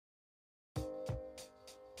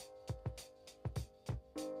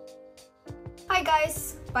Hi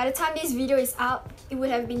guys! By the time this video is out, it would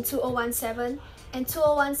have been 2017 and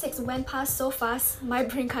 2016 went past so fast, my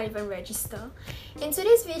brain can't even register. In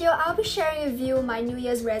today's video, I'll be sharing with you my New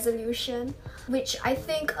Year's resolution, which I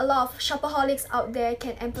think a lot of shopaholics out there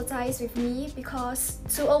can empathize with me because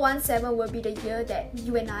 2017 will be the year that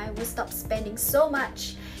you and I will stop spending so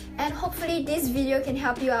much. And hopefully this video can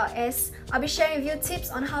help you out as I'll be sharing with you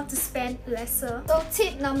tips on how to spend lesser. So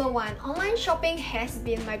tip number 1, online shopping has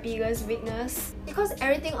been my biggest weakness because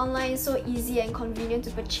everything online is so easy and convenient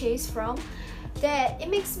to purchase from that it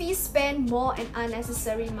makes me spend more and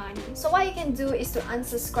unnecessary money. So what you can do is to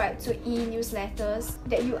unsubscribe to e-newsletters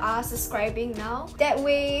that you are subscribing now. That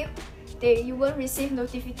way you won't receive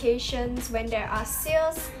notifications when there are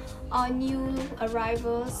sales or new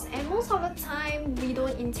arrivals, and most of the time we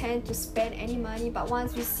don't intend to spend any money, but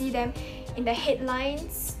once we see them in the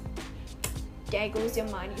headlines, there goes your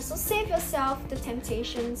money. So save yourself the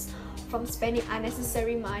temptations from spending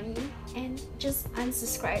unnecessary money and just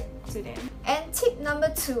unsubscribe to them. And tip number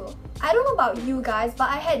 2, I don't know about you guys, but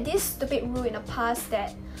I had this stupid rule in the past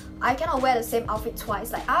that I cannot wear the same outfit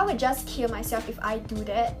twice. Like I would just kill myself if I do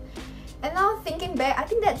that. And now thinking back, I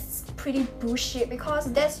think that's pretty bullshit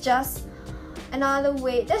because that's just another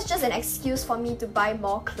way, that's just an excuse for me to buy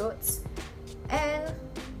more clothes. And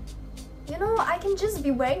you know, I can just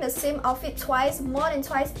be wearing the same outfit twice, more than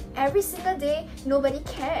twice, every single day. Nobody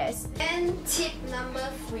cares. And tip number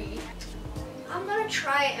 3, I'm gonna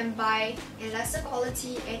try and buy in lesser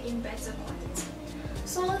quality and in better quality.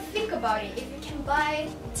 So think about it, if you can buy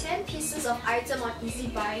 10 pieces of item on Easy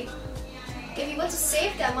Buy, if you were to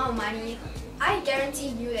save the amount of money, I guarantee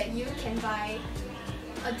you that you can buy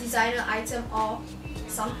a designer item or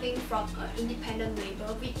something from an independent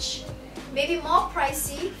label, which may be more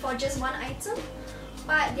pricey for just one item,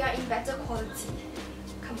 but they are in better quality.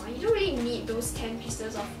 Come on, you don't really need those 10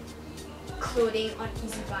 pieces of clothing on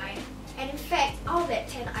Easy Buy. And in fact, out of that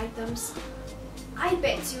 10 items, I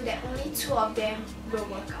bet you that only 2 of them will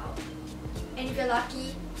work out. And if you're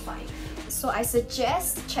lucky, 5. So I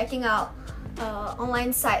suggest checking out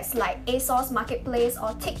online sites like ASOS Marketplace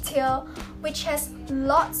or TikTok, which has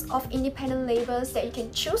lots of independent labels that you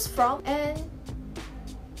can choose from, and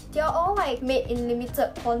they're all like made in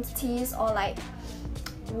limited quantities or like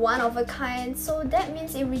one of a kind, so that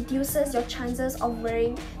means it reduces your chances of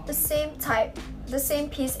wearing the same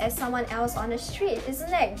piece as someone else on the street.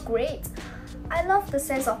 Isn't that great? I love the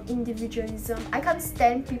sense of individualism. I can't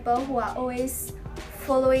stand people who are always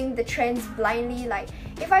following the trends blindly. Like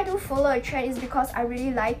if I do follow a trend, it's because I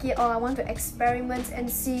really like it or I want to experiment and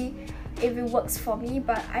see if it works for me,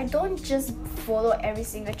 but I don't just follow every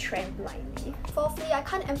single trend blindly. Fourthly, I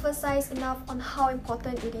can't emphasize enough on how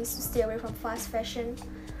important it is to stay away from fast fashion,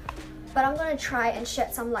 but I'm gonna try and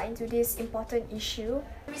shed some light into this important issue.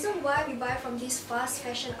 The reason why we buy from these fast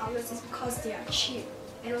fashion outlets is because they are cheap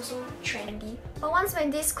and also trendy. But once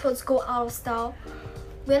when these clothes go out of style,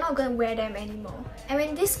 we're not gonna wear them anymore. And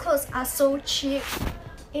when these clothes are so cheap,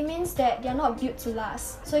 it means that they're not built to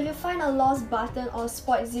last. So if you find a lost button or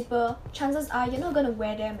spoiled zipper, chances are you're not gonna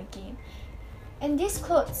wear them again. And these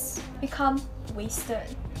clothes become wasted.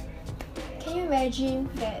 Can you imagine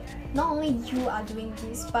that not only you are doing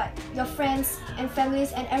this, but your friends and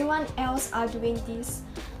families and everyone else are doing this?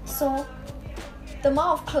 So the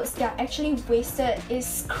amount of clothes that are actually wasted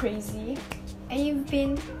is crazy. And you've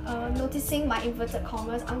been noticing my inverted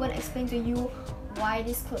commas. I'm going to explain to you why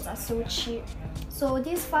these clothes are so cheap. So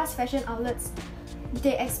these fast fashion outlets,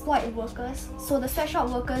 they exploit workers. So the sweatshop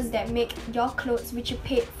workers that make your clothes, which you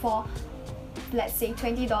paid for, let's say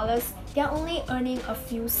 $20, they're only earning a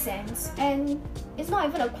few cents, and it's not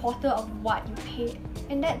even a quarter of what you paid.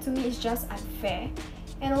 And that to me is just unfair.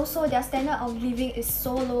 And also their standard of living is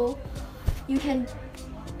so low.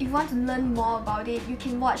 If you want to learn more about it, you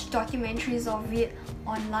can watch documentaries of it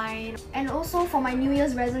online. And also for my New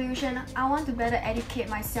Year's resolution, I want to better educate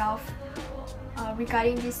myself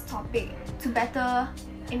regarding this topic to better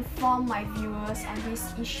inform my viewers on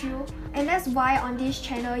this issue. And that's why on this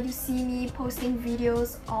channel you see me posting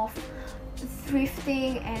videos of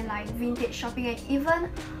thrifting and like vintage shopping and even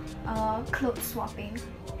clothes swapping.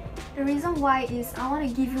 The reason why is I want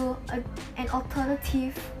to give you an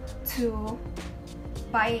alternative to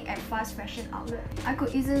buying at fast fashion outlet. I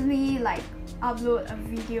could easily like upload a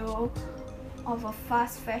video of a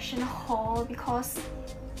fast fashion haul because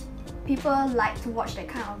people like to watch that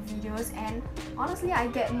kind of videos, and honestly I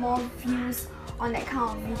get more views on that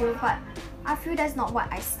kind of video, but I feel that's not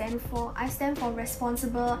what I stand for. I stand for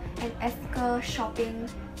responsible and ethical shopping.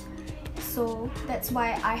 So that's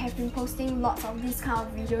why I have been posting lots of these kind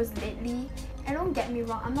of videos lately. And don't get me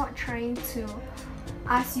wrong, I'm not trying to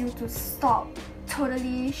ask you to stop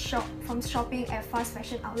totally from shopping at fast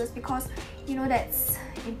fashion outlets, because you know that's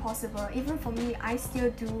impossible. Even for me, I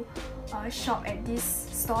still do shop at these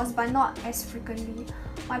stores, but not as frequently.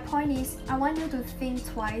 My point is, I want you to think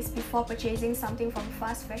twice before purchasing something from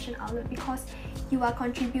fast fashion outlet, because you are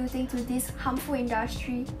contributing to this harmful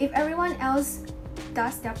industry. If everyone else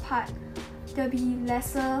does their part, there'll be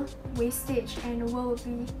lesser wastage and the world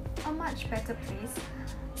will be a much better place.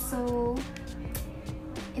 So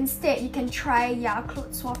instead, you can try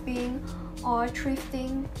clothes swapping or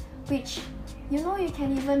thrifting, which you know you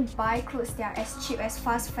can even buy clothes that are as cheap as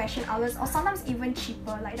fast fashion outlets, or sometimes even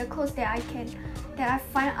cheaper. Like the clothes that I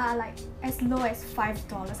find are like as low as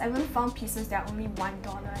 $5. I even found pieces that are only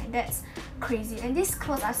 $1, and that's crazy. And these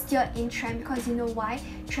clothes are still in trend, because you know why?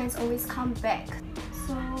 Trends always come back.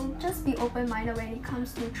 So just be open-minded when it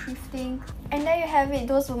comes to thrifting. And there you have it.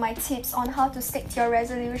 Those were my tips on how to stick to your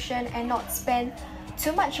resolution and not spend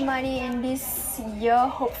too much money in this year,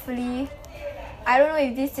 hopefully. I don't know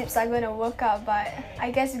if these tips are gonna work out, but I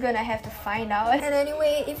guess you're gonna have to find out. And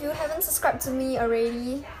anyway, if you haven't subscribed to me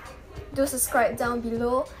already, do subscribe down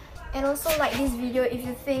below, and also like this video if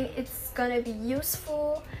you think it's gonna be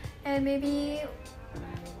useful, and maybe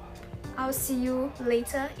I'll see you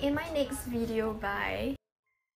later in my next video. Bye.